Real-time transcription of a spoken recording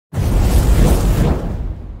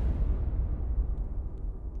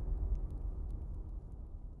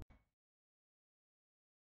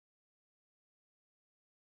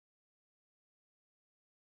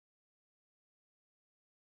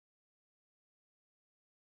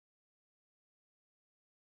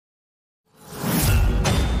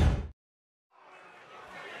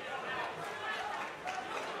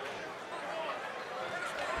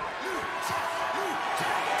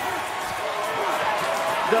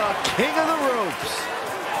the king of the ropes.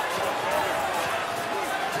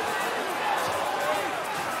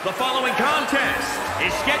 The following contest is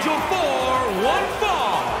scheduled for one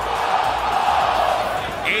fall.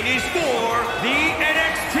 It is for the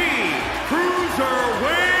NXT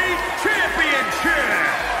Cruiserweight Championship.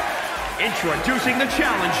 Introducing the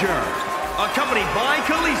challenger, accompanied by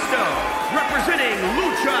Kalisto, representing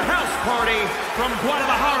Lucha House Party from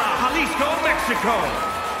Guadalajara, Jalisco, Mexico.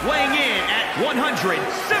 Weighing in at 175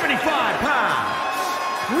 pounds,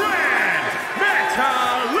 Gran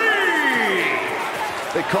Metalik.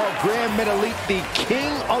 They call Gran Metalik the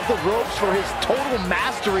king of the ropes for his total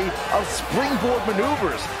mastery of springboard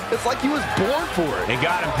maneuvers. It's like he was born for it. He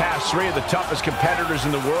got him past 3 of the toughest competitors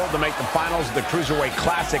in the world to make the finals of the Cruiserweight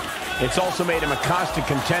Classic. It's also made him a constant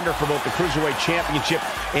contender for both the Cruiserweight Championship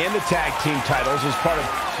and the Tag Team titles as part of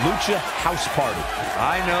Lucha House Party.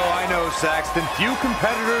 I know, Saxton. Few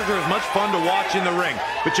competitors are as much fun to watch in the ring,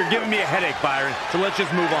 but you're giving me a headache, Byron, so let's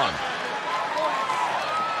just move on.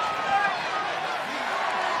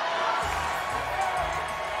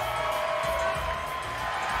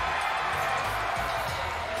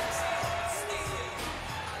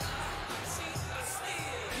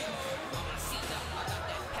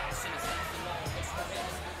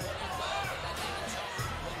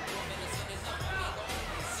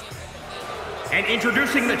 And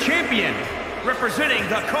introducing the champion, representing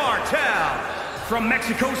the cartel, from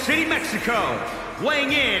Mexico City, Mexico,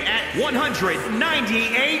 weighing in at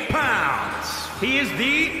 198 pounds. He is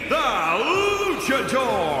the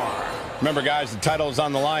Luchador. Remember, guys, the title is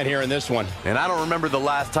on the line here in this one. And I don't remember the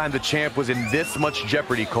last time the champ was in this much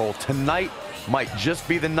jeopardy, Cole. Tonight might just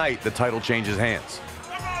be the night the title changes hands.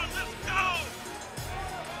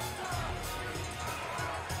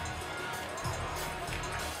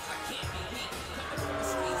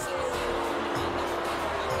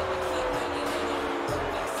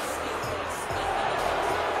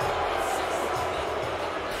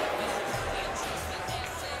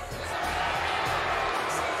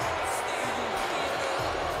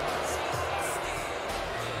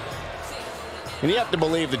 And you have to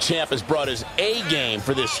believe the champ has brought his A game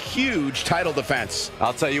for this huge title defense.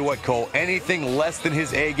 I'll tell you what, Cole, anything less than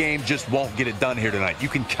his A game just won't get it done here tonight. You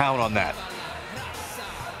can count on that.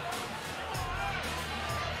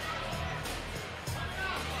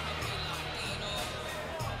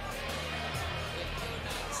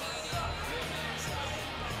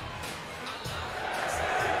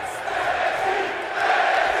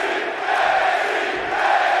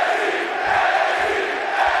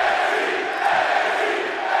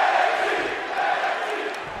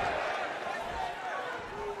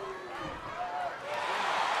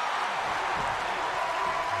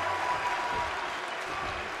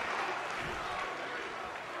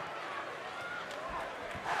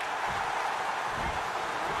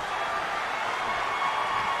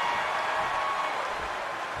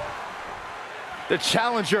 The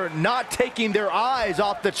challenger not taking their eyes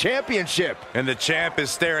off the championship. And the champ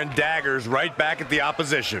is staring daggers right back at the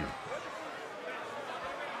opposition.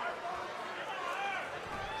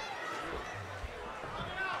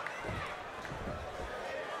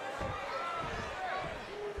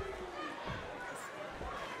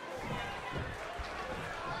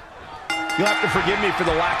 You'll have to forgive me for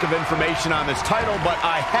the lack of information on this title, but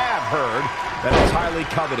I have heard that it's highly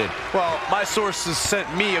coveted. Well, my sources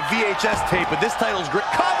sent me a VHS tape, but this title's great.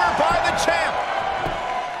 Covered by the champ!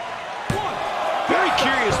 Very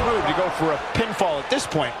curious move to go for a pinfall at this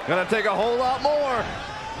point. Gonna take a whole lot more.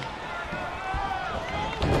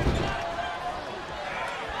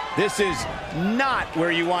 This is not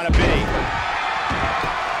where you want to be.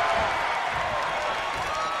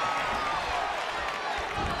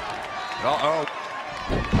 Uh-oh.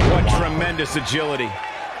 What tremendous agility.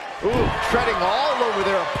 Ooh, treading all over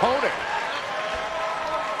their opponent.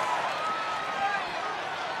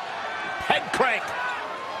 Head crank.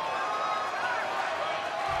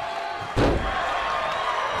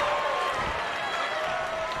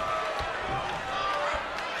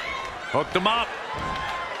 Hooked him up.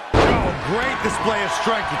 Oh, great display of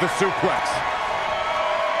strength with the suplex.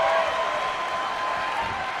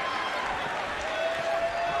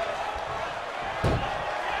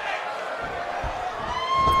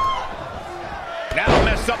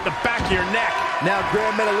 Up the back of your neck. Now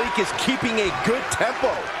Gran Metalik is keeping a good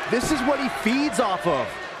tempo. This is what he feeds off of.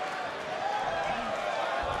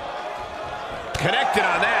 Connected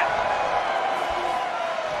on that.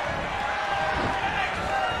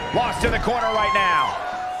 Lost in the corner right now.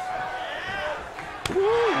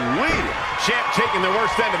 Woo-wee. Champ taking the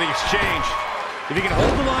worst end of the exchange. If he can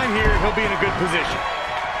hold the line here, he'll be in a good position.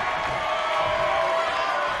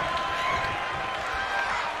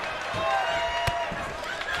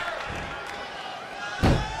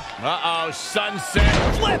 Uh-oh,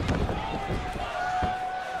 sunset flip.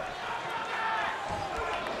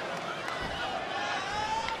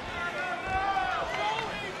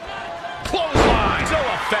 Clothesline, so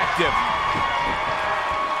effective.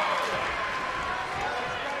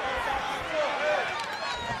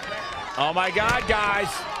 Oh my God, guys.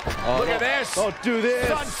 Look at this. Don't do this.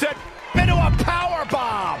 Sunset into a power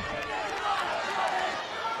bomb.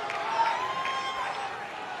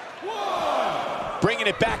 Bringing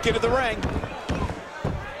it back into the ring.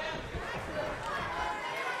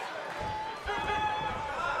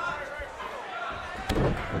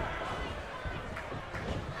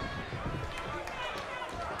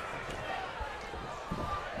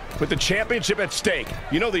 With the championship at stake,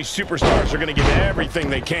 you know these superstars are going to give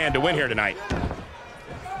everything they can to win here tonight.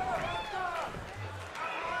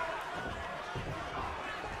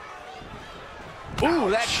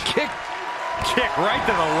 Ooh, that kick Right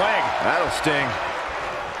to the leg. that'll sting.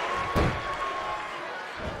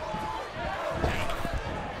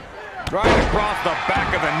 Right across the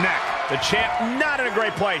back of the neck. The champ not in a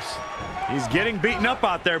great place. He's getting beaten up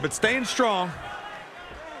out there, but staying strong.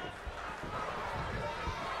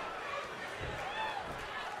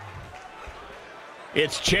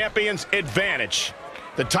 It's champion's advantage.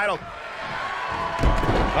 The title.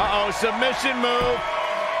 Uh-oh, submission move.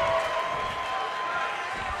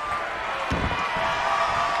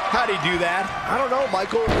 How'd he do that? I don't know,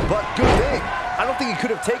 Michael, but good thing. I don't think he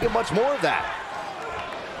could have taken much more of that.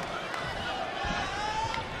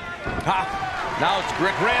 Now it's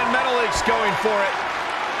Gran Metalik's going for it.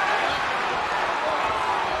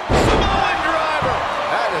 Samoan driver.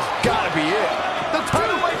 That has got to be it. The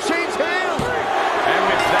title might change hands. And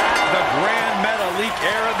with that, the Gran Metalik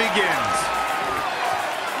era begins.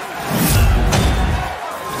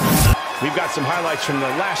 We've got some highlights from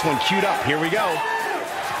the last one queued up. Here we go.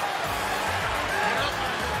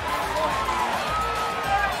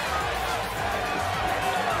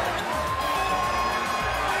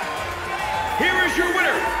 Here is your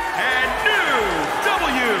winner, and new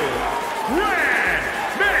Gran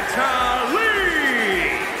Metalik.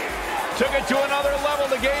 Took it to another level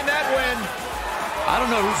to gain that win. I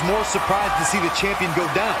don't know who's more surprised to see the champion go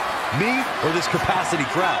down, me or this capacity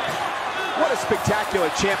crowd. What a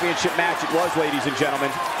spectacular championship match it was, ladies and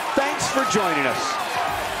gentlemen. Thanks for joining us.